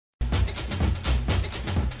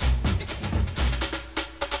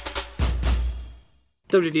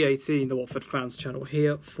WD18, the Watford fans channel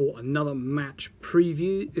here for another match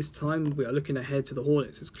preview. This time we are looking ahead to the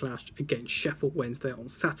Hornets' clash against Sheffield Wednesday on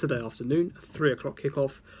Saturday afternoon, a 3 o'clock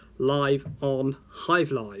kickoff, live on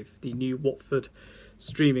Hive Live, the new Watford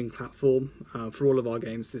streaming platform for all of our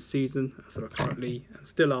games this season, as there are currently and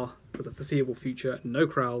still are for the foreseeable future no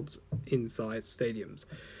crowds inside stadiums.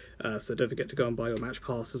 So don't forget to go and buy your match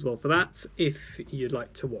pass as well for that if you'd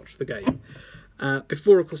like to watch the game.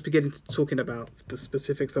 Before, of course, we get into talking about the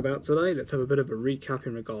specifics about today, let's have a bit of a recap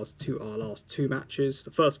in regards to our last two matches. The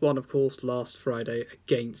first one, of course, last Friday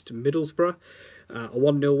against Middlesbrough. A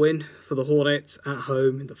 1-0 win for the Hornets at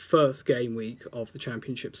home in the first game week of the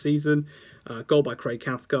Championship season. Goal by Craig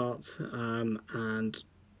Cathcart and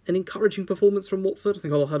an encouraging performance from Watford. I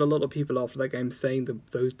think I heard a lot of people after that game saying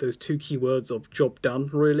those two key words of job done,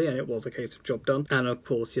 really, and it was a case of job done. And of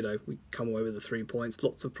course, you know, we come away with the 3 points.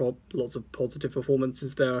 Lots of positive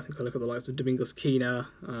performances there. I think I look at the likes of Domingos Quina,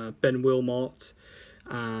 Ben Wilmot,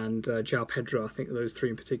 and João Pedro. I think those three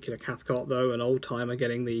in particular. Cathcart, though, an old timer,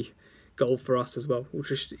 getting the goal for us as well,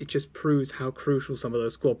 which it just proves how crucial some of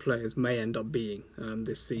those squad players may end up being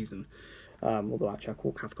this season. Although actually I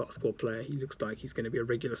call Cathcart a squad player, he looks like he's going to be a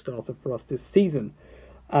regular starter for us this season.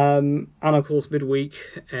 And of course, midweek,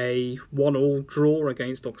 a 1-1 draw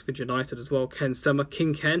against Oxford United as well. Ken Summer,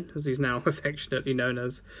 King Ken, as he's now affectionately known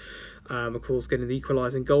as, of course, getting the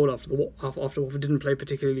equalising goal after Watford didn't play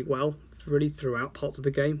particularly well really throughout parts of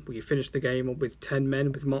the game. We finished the game with 10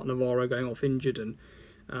 men, with Martin Navarro going off injured and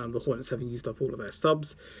the Hornets having used up all of their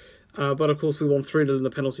subs. But of course we won 3-0 in the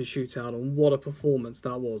penalty shootout, and what a performance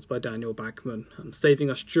that was by Daniel Bachmann, saving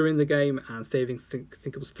us during the game and saving, I think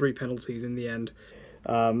it was 3 penalties in the end,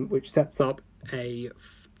 which sets up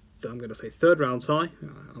I'm going to say third round tie.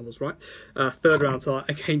 I was right. Third round tie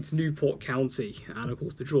against Newport County, and of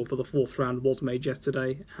course the draw for the 4th round was made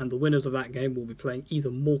yesterday, and the winners of that game will be playing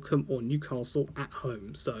either Morecambe or Newcastle at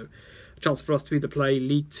home. So a chance for us to either play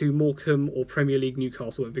League 2 Morecambe or Premier League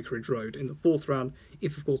Newcastle at Vicarage Road in the 4th round,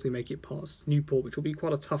 if of course we make it past Newport, which will be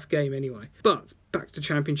quite a tough game anyway. But back to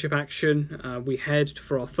Championship action. We head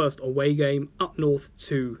for our first away game up north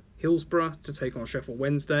to Hillsborough to take on Sheffield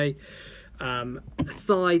Wednesday. A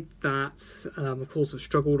side that, of course, have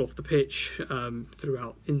struggled off the pitch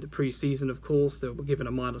throughout in the pre-season, of course. They were given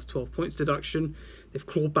a minus 12 points deduction. They've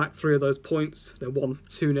clawed back 3 of those points. They won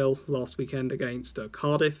 2-0 last weekend against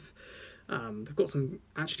Cardiff. They've got some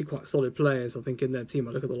actually quite solid players, I think, in their team.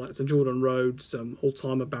 I look at the likes of Jordan Rhodes,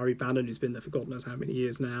 old-timer Barry Bannon, who's been there for God knows how many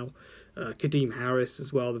years now. Kadeem Harris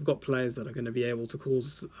as well. They've got players that are going to be able to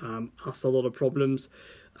cause us a lot of problems.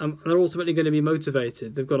 And they're ultimately going to be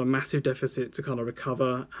motivated. They've got a massive deficit to kind of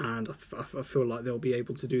recover, and I feel like they'll be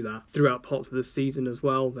able to do that throughout parts of the season as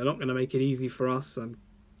well. They're not going to make it easy for us.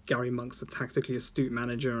 Gary Monk's a tactically astute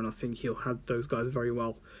manager, and I think he'll have those guys very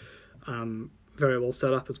well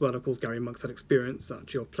set up as well. Of course, Gary Monk's had experience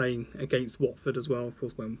actually of playing against Watford as well. Of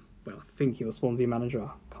course, when I think he was Swansea manager,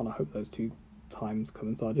 I kind of hope those two times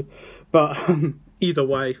coincided. But either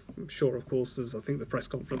way, I'm sure, of course, as I think the press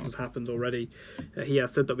conference has happened already, he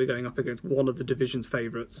has said that we're going up against one of the division's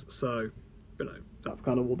favourites. So, you know, that's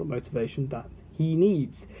kind of all the motivation that he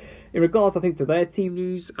needs. In regards, I think, to their team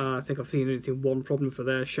news, I think I've seen only one problem for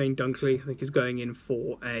there. Shane Dunkley, I think, is going in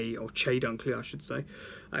for or Che Dunkley, I should say,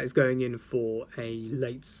 is going in for a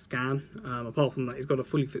late scan. Apart from that, he's got a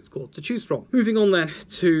fully fit squad to choose from. Moving on then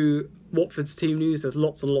to Watford's team news, there's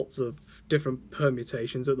lots and lots of different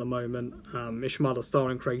permutations at the moment. Ismail Assar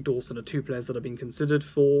and Craig Dawson are 2 players that have been considered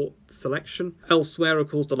for selection. Elsewhere, of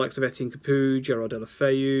course, the likes of Etienne Capoue, Gerard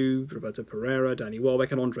Deulofeu, Roberto Pereira, Danny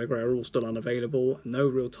Welbeck and Andre Gray are all still unavailable. No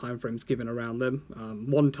real time frames given around them.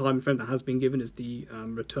 One time frame that has been given is the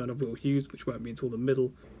return of Will Hughes, which won't be until the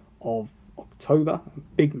middle of October.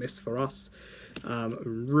 Big miss for us.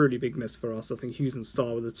 Really big miss for us. I think Hughes and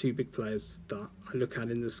Sarr were the 2 big players that I look at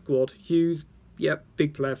in the squad. Hughes, yep,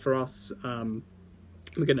 big player for us.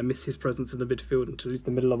 We're going to miss his presence in the midfield until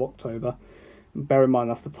the middle of October. Bear in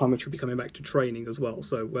mind, that's the time which he'll be coming back to training as well.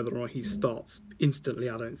 So whether or not he starts instantly,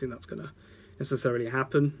 I don't think that's going to necessarily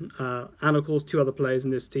happen. And of course, 2 other players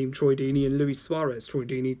in this team, Troy Deeney and Luis Suarez. Troy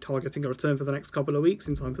Deeney targeting a return for the next couple of weeks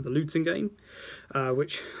in time for the Luton game,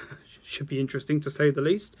 which should be interesting to say the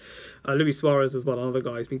least. Luis Suarez as well, another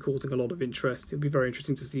guy who's been causing a lot of interest. It'll be very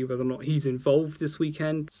interesting to see whether or not he's involved this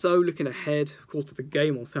weekend. So looking ahead, of course, to the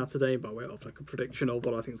game on Saturday, by way of like a prediction of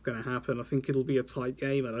what I think is going to happen, I think it'll be a tight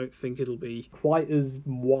game. I don't think it'll be quite as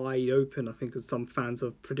wide open, I think, as some fans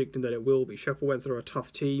are predicting that it will be. Sheffield Wednesday are a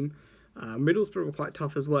tough team. Middlesbrough were quite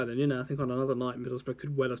tough as well, and I think on another night Middlesbrough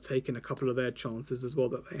could well have taken a couple of their chances as well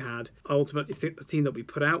that they had. I ultimately think the team that we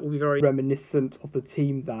put out will be very reminiscent of the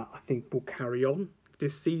team that I think will carry on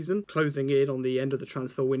this season, closing in on the end of the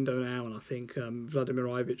transfer window now, and I think Vladimir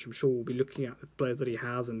Ivic, I'm sure, will be looking at the players that he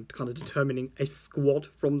has and kind of determining a squad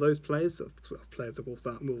from those players, of players of course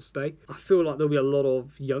that will stay. I feel like there'll be a lot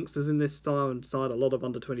of youngsters in this side, a lot of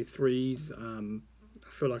under 23s.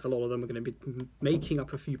 I feel like a lot of them are going to be making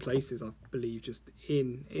up a few places, I believe, just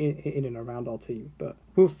in and around our team. But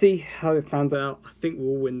we'll see how it plans out. I think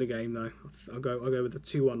we'll win the game though. I'll go with the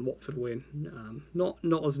 2-1 Watford win.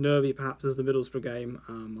 Not as nervy perhaps as the Middlesbrough game.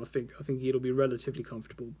 I think it'll be relatively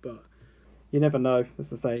comfortable, but you never know.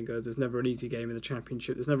 As the saying goes, there's never an easy game in the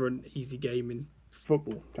Championship. There's never an easy game in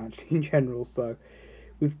football, actually, in general. So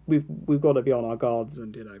we've got to be on our guards,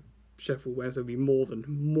 and Sheffield Wednesday will be more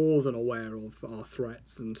than aware of our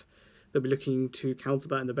threats, and they'll be looking to counter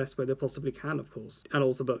that in the best way they possibly can, of course. And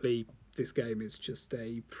ultimately, this game is just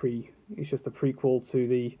a prequel to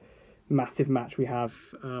the massive match we have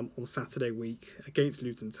on Saturday week against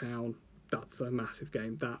Luton Town. That's a massive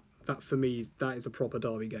game. That for me, that is a proper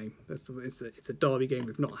derby game. It's a derby game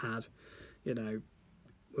we've not had, when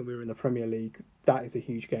we were in the Premier League. That is a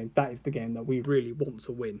huge game. That is the game that we really want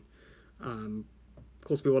to win. Of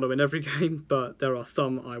course, we want to win every game, but there are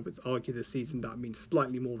some, I would argue, this season that means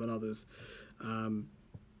slightly more than others. And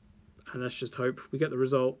let's just hope we get the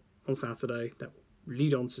result on Saturday that will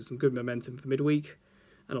lead on to some good momentum for midweek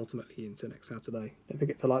and ultimately into next Saturday. Don't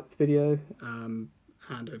forget to like this video and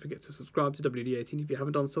don't forget to subscribe to WD18 if you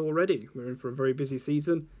haven't done so already. We're in for a very busy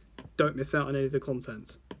season. Don't miss out on any of the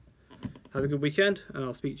content. Have a good weekend, and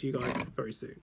I'll speak to you guys very soon.